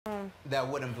That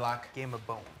wooden block. Game of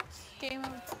Bones. Game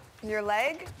of... Your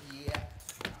leg? Yeah.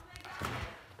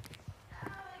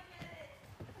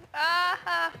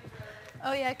 Ah!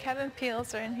 Oh yeah, Kevin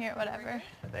Peels are in here, whatever.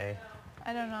 Are they?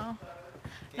 I don't know.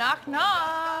 Knock,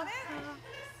 knock!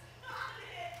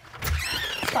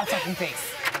 Stop fucking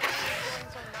face.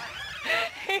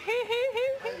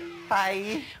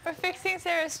 Hi. We're fixing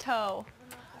Sarah's toe.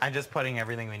 I'm just putting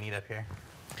everything we need up here.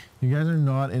 You guys are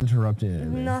not interrupting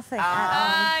anything. Nothing at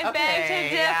I beg to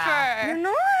differ. all. You're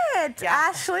not. Yeah.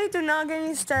 Ashley, do not get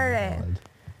me started.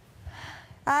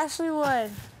 Ashley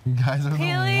Wood. You guys are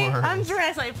Peely, the worst. I'm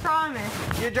dressed, I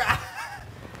promise. You're dressed.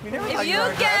 You never If thought you were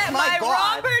get dressed. my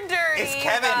God. romper dirty, Is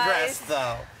Kevin guys. dressed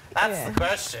though? That's the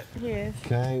question. Yes.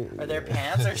 Okay. Are there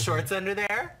pants or shorts under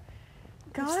there?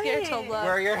 Got Scared it. to look. Where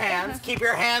are your hands? Keep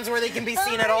your hands where they can be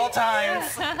seen at all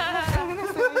times.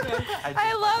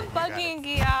 I love bugging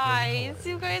guys.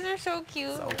 You guys are so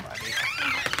cute. So funny.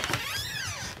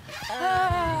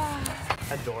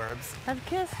 Adorbs. I've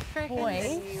kissed boys.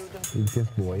 You kiss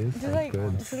boys? Just That's like,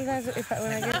 good. sometimes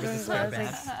when I get drunk, I was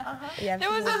like, yeah, There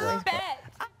was boys, a but bet.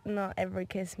 not every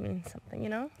kiss means something, you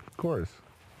know? Of course.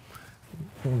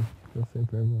 Oh, that's the same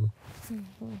for everyone.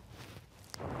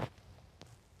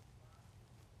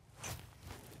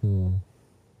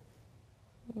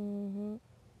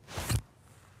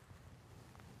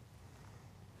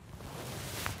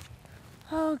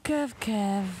 Oh, Kev.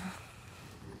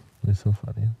 You're so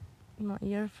funny. No,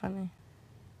 you're funny.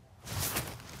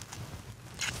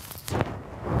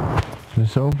 You're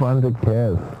so fun to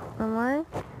kiss. Am I?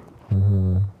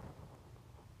 Mm-hmm.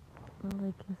 I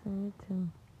like kissing you too.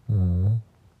 Mm-hmm.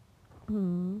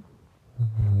 Hmm.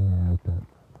 Haircut.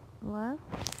 What?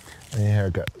 I need a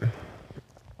haircut.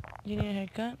 You need a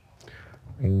haircut?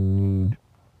 I need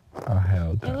a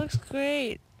haircut. It looks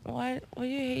great. Why do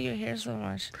you hate your hair so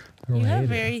much? I don't You have hate it.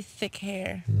 very thick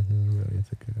hair. Mm-hmm. Really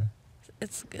thick hair.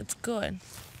 It's good.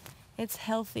 It's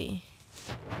healthy.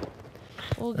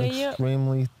 We'll get you.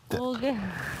 Extremely thick. We'll get.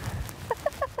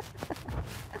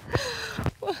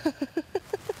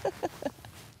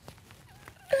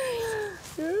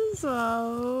 You're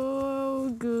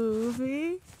so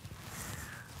goofy.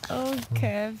 Oh,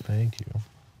 Kev. Thank you.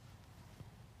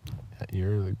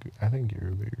 Yeah, I think you're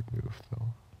a bigger goof, though.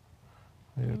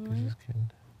 Yeah, just kidding.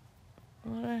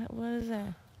 What is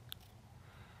that?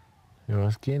 Your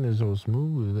skin is so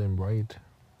smooth and bright.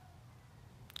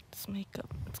 It's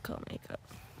makeup. It's called makeup.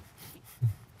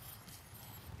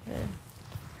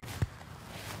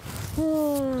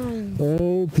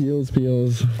 Oh, peels.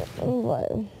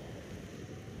 What?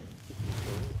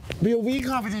 POV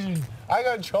competition. I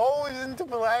got chosen to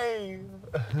play.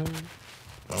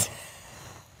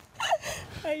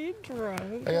 Are you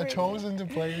drunk? I got chosen to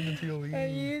play in the POV. Are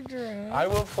you drunk? I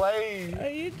will play Are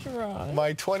you drunk?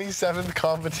 my 27th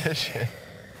competition.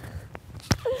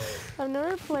 I've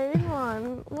never played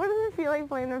one. What does it feel like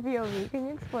playing a POV? Can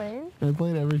you explain? I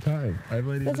play it every time. I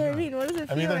played it. That's what I mean. What does it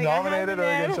feel I'm either like? nominated or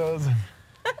I get chosen.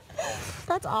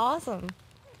 That's awesome.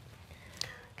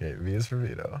 Okay, V is for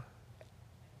veto.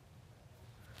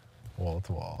 Wall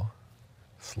to wall.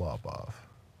 Slop off.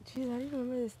 Jeez, how do you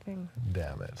remember this thing?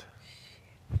 Damn it.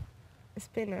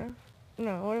 Spinner?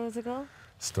 No, what was it called?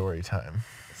 Story time.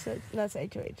 So that's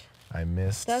HOH. I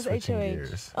missed That's switching HOH.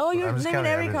 gears. Oh, you're I'm just naming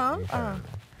counting every everything, comp? counting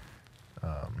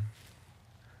everything.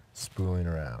 Spooling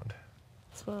around.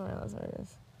 That's what it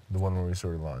is. The one where we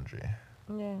sorted laundry.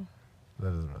 Yeah. That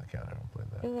doesn't really count. I don't play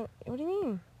that. What do you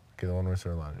mean? Okay, the one where we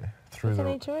sorted laundry. Through It's the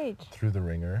an HOH. through the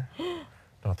ringer.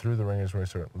 No, through the ringers where we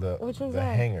sort Which one's the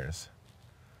that? hangers.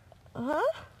 Huh?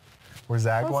 Where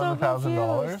Zach I'm won so the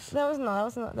confused.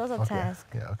 $1,000. That was a Okay. task.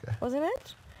 Yeah. Okay. Wasn't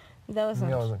it? That was Yeah,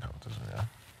 not. it was a competition. Yeah.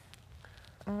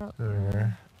 Uh, The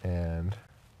ringer and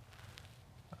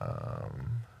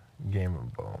Game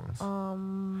of Bones.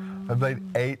 I played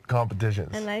 8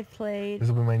 competitions. and I played. This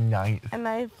will be my 9th. And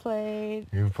I played.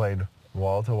 You've played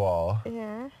wall to wall.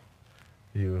 Yeah.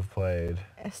 You've played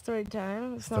A story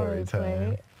time. It's not story really time.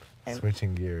 play. And-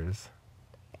 Switching gears.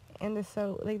 And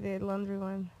the laundry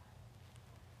one.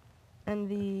 And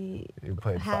the You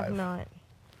played have 5. not.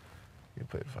 You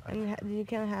played 5. And did you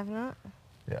count have not?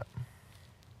 Yeah.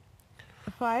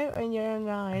 5 and you're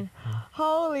 9.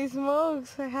 Holy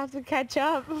smokes! I have to catch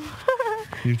up.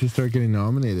 You have to start getting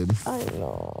nominated. I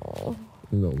know.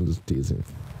 No, I'm just teasing.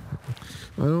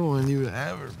 I don't want you to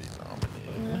ever be I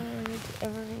nominated. don't need to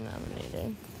ever be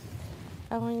nominated.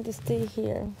 I want you to stay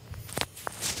here.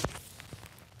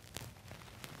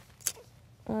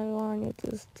 I want you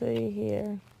to stay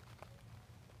here.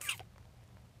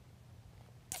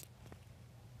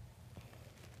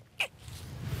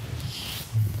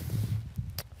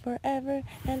 Forever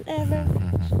and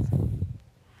ever. questions.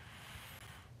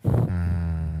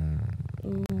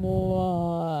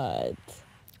 What?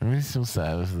 I'm really so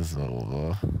sad if this is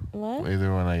over. What?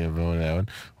 Either when I get voted out,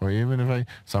 or even if I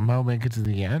somehow make it to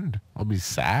the end. I'll be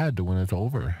sad when it's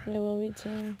over. It will be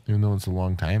too. Even though it's a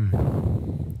long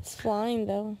time. It's flying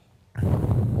though.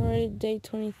 We're already day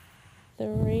 23, I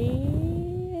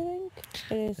think.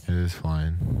 It is. It is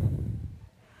flying.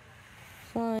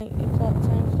 Flying.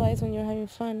 Time flies when you're having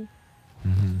fun.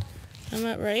 Mm-hmm. Am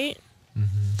I right?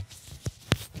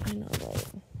 Mm-hmm. I know, right?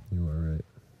 You are right.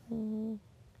 Mm-hmm.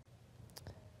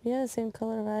 We have the same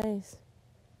color of eyes.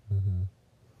 Mm-hmm.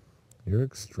 You're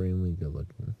extremely good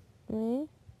looking. Me?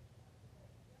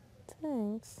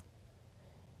 Thanks.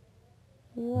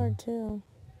 You are too.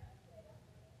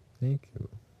 Thank you.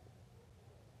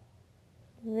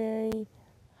 Very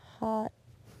hot,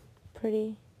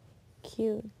 pretty,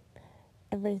 cute,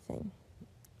 everything.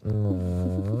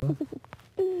 Aww.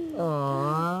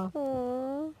 Aww.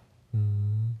 Aww.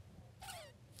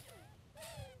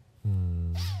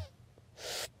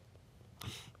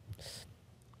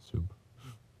 Soup.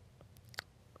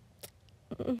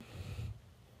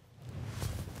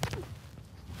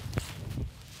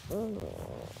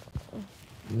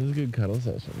 This is a good cuddle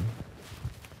session.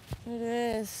 It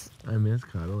is. I miss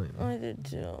cuddling. I did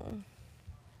too.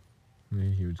 You're a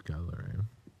huge cuddler,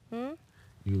 right? Hmm?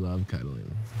 You love cuddling.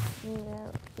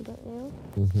 Yeah, don't you?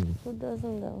 Mm-hmm. Who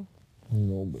doesn't though?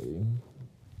 Nobody.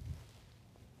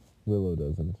 Willow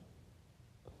doesn't.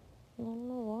 I don't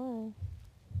know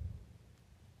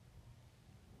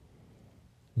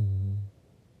why. Mm.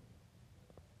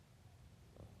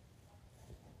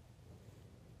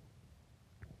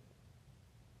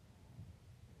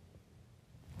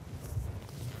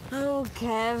 Oh,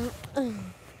 Kev.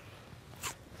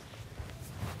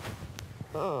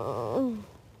 Oh.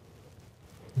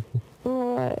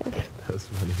 What? That's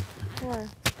funny. What?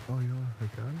 Oh, you want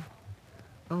a gun?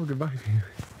 Oh, goodbye to you.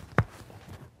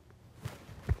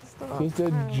 Stop. Just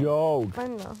a joke. I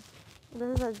know.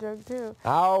 This is a joke too.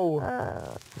 Ow!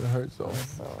 Uh, It hurts so.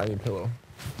 I need a pillow.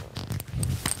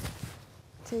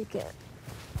 take it.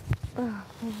 I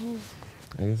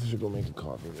guess I should go make a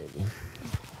coffee, maybe.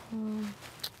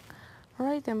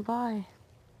 Alright then, bye.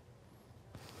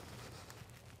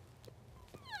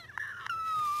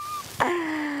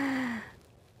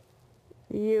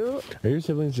 You? Are your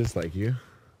siblings just like you?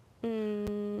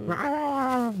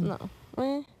 No.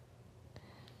 Eh.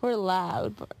 We're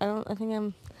loud, but I think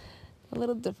I'm a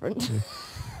little different.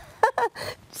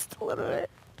 Just a little bit.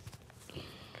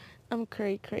 I'm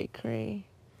cray.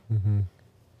 Mm-hmm.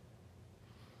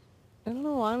 I don't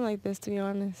know why I'm like this, to be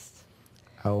honest.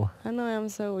 Ow. I know I'm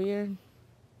so weird.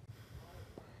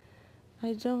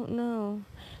 I don't know.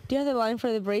 Do you have the line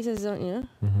for the braces, don't you?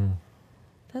 Mm-hmm.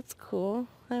 That's cool.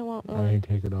 I want I one.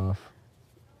 take it off.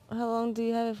 How long do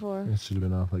you have it for? It should have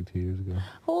been off like 2 years ago.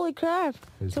 Holy crap.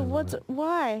 There's So no what's... line.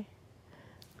 Why?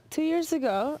 2 years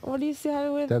ago? What do you still have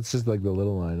it with? That's just like the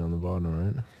little line on the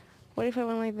bottom, right? What if I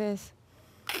went like this?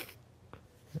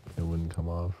 It wouldn't come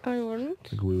off. Oh, you wouldn't?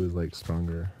 The glue is like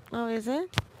stronger. Oh, is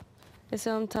it? Is it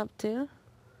on top too?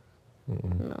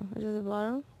 Mm-mm. No, it's just the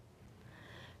bottom.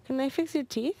 Can I fix your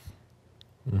teeth?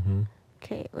 Mm-hmm.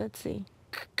 Okay, let's see.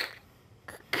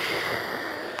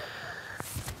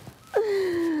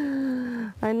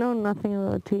 I know nothing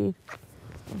about teeth.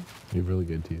 You have really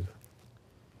good teeth.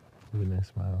 You have a nice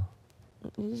smile.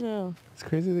 You do. It's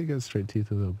crazy they get straight teeth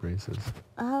without braces.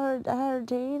 I had a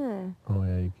retainer. Oh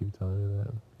yeah, you keep telling me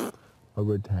that. A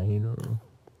retainer.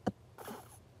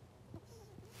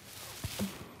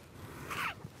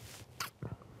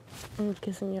 I'm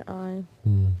kissing your eye.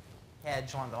 Mm. Yeah,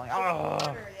 John going, oh.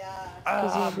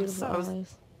 Because you have beautiful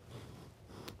eyes.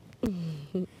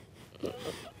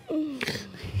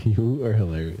 You are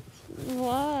hilarious.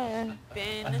 Why?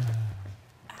 Been, I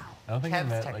don't think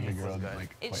Kev's I met like a technique was girl good.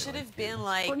 like. it quite should like have been you.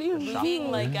 like What do you being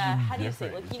mean? like how do you It's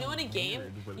say, like, different. you know, in a game,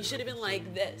 you should have been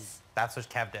like this. That's what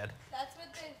Kev did. That's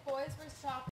what the boys were shopping.